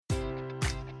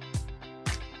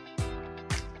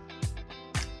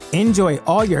Enjoy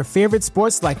all your favorite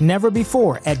sports like never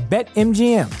before at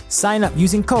BetMGM. Sign up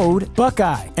using code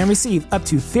Buckeye and receive up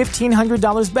to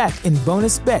 $1,500 back in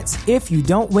bonus bets if you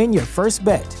don't win your first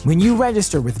bet. When you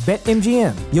register with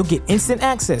BetMGM, you'll get instant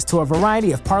access to a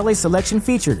variety of parlay selection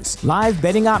features, live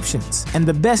betting options, and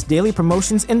the best daily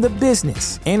promotions in the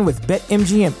business. And with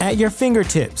BetMGM at your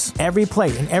fingertips, every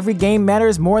play and every game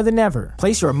matters more than ever.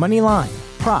 Place your money line,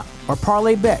 prop, or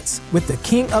parlay bets with the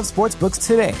king of sportsbooks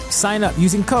today. Sign up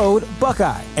using code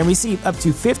Buckeye and receive up to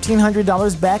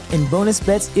 $1,500 back in bonus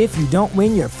bets if you don't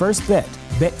win your first bet.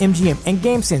 BetMGM and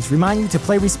GameSense remind you to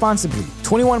play responsibly.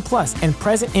 21 plus and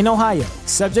present in Ohio,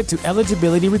 subject to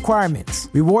eligibility requirements.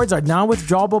 Rewards are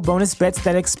non-withdrawable bonus bets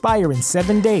that expire in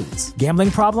 7 days. Gambling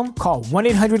problem? Call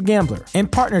 1-800-GAMBLER. In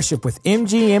partnership with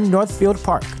MGM Northfield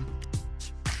Park.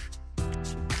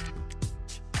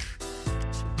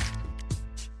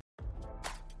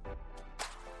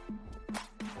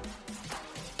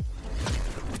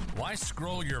 Why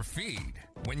scroll your feed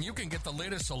when you can get the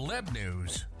latest celeb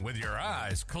news with your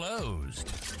eyes closed?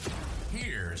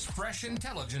 Here's fresh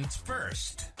intelligence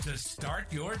first to start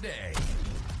your day.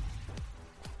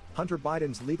 Hunter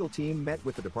Biden's legal team met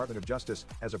with the Department of Justice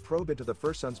as a probe into the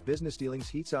First Son's business dealings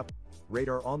heats up,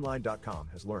 RadarOnline.com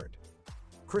has learned.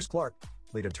 Chris Clark,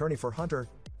 lead attorney for Hunter,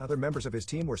 and other members of his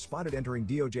team were spotted entering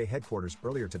DOJ headquarters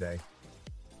earlier today.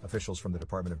 Officials from the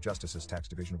Department of Justice's tax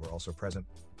division were also present,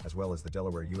 as well as the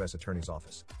Delaware U.S. Attorney's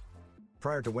Office.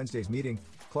 Prior to Wednesday's meeting,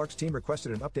 Clark's team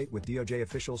requested an update with DOJ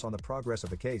officials on the progress of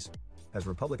the case, as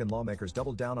Republican lawmakers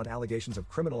doubled down on allegations of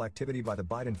criminal activity by the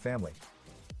Biden family.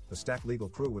 The stacked legal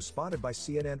crew was spotted by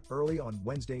CNN early on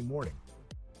Wednesday morning.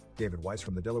 David Weiss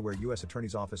from the Delaware U.S.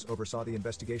 Attorney's Office oversaw the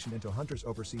investigation into Hunter's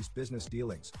overseas business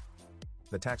dealings.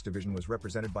 The tax division was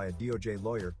represented by a DOJ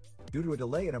lawyer due to a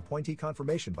delay in appointee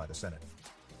confirmation by the Senate.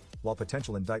 While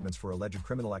potential indictments for alleged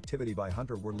criminal activity by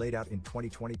Hunter were laid out in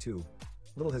 2022,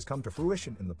 little has come to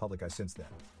fruition in the public eye since then.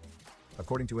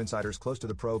 According to insiders close to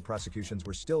the probe, prosecutions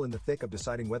were still in the thick of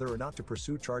deciding whether or not to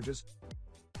pursue charges.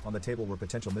 On the table were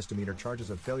potential misdemeanor charges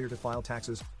of failure to file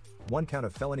taxes, 1 count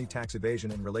of felony tax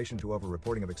evasion in relation to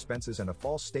overreporting of expenses, and a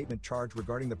false statement charge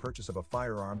regarding the purchase of a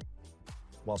firearm.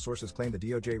 While sources claim the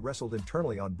DOJ wrestled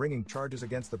internally on bringing charges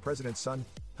against the president's son,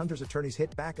 Hunter's attorneys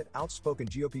hit back at outspoken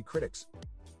GOP critics.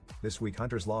 This week,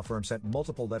 Hunter's law firm sent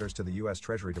multiple letters to the U.S.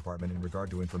 Treasury Department in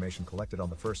regard to information collected on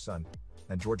the first son,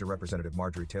 and Georgia Representative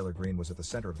Marjorie Taylor Greene was at the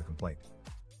center of the complaint.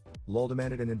 Lowell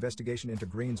demanded an investigation into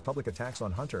Greene's public attacks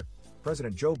on Hunter,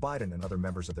 President Joe Biden, and other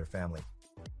members of their family.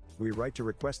 We write to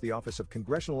request the Office of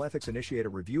Congressional Ethics initiate a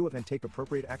review of and take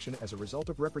appropriate action as a result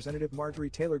of Representative Marjorie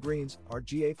Taylor Greene's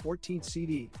RGA 14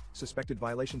 CD suspected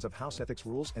violations of House ethics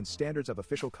rules and standards of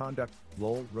official conduct,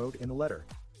 Lowell wrote in the letter.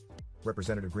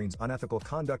 Representative Greene's unethical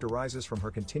conduct arises from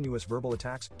her continuous verbal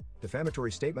attacks,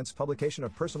 defamatory statements, publication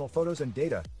of personal photos and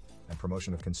data, and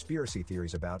promotion of conspiracy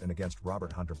theories about and against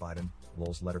Robert Hunter Biden,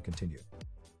 Lowell's letter continued.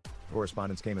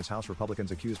 Correspondence came as House Republicans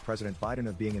accused President Biden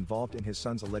of being involved in his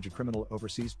son's alleged criminal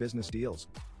overseas business deals.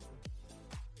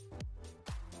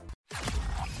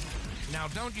 Now,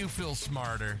 don't you feel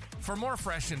smarter? For more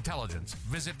fresh intelligence,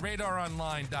 visit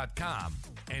RadarOnline.com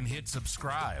and hit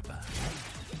subscribe.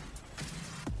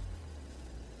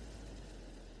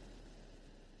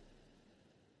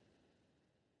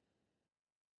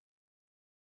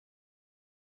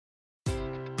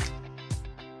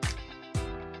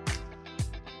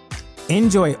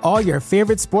 Enjoy all your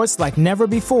favorite sports like never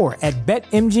before at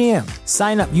BetMGM.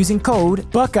 Sign up using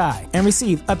code Buckeye and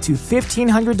receive up to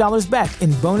 $1,500 back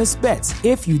in bonus bets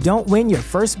if you don't win your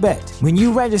first bet. When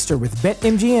you register with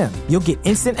BetMGM, you'll get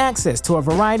instant access to a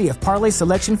variety of parlay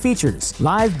selection features,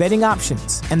 live betting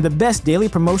options, and the best daily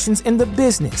promotions in the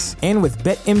business. And with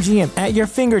BetMGM at your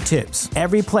fingertips,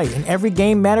 every play and every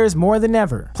game matters more than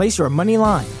ever. Place your money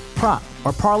line, prop,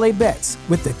 or parlay bets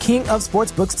with the king of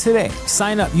sportsbooks today.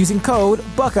 Sign up using code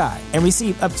Buckeye and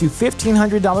receive up to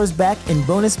 $1,500 back in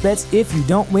bonus bets if you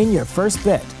don't win your first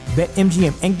bet.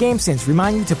 BetMGM and GameSense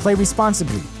remind you to play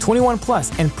responsibly. 21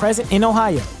 plus and present in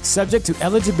Ohio, subject to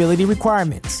eligibility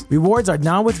requirements. Rewards are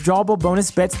non-withdrawable bonus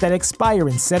bets that expire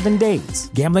in 7 days.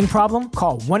 Gambling problem?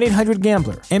 Call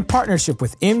 1-800-GAMBLER. In partnership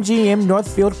with MGM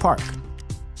Northfield Park.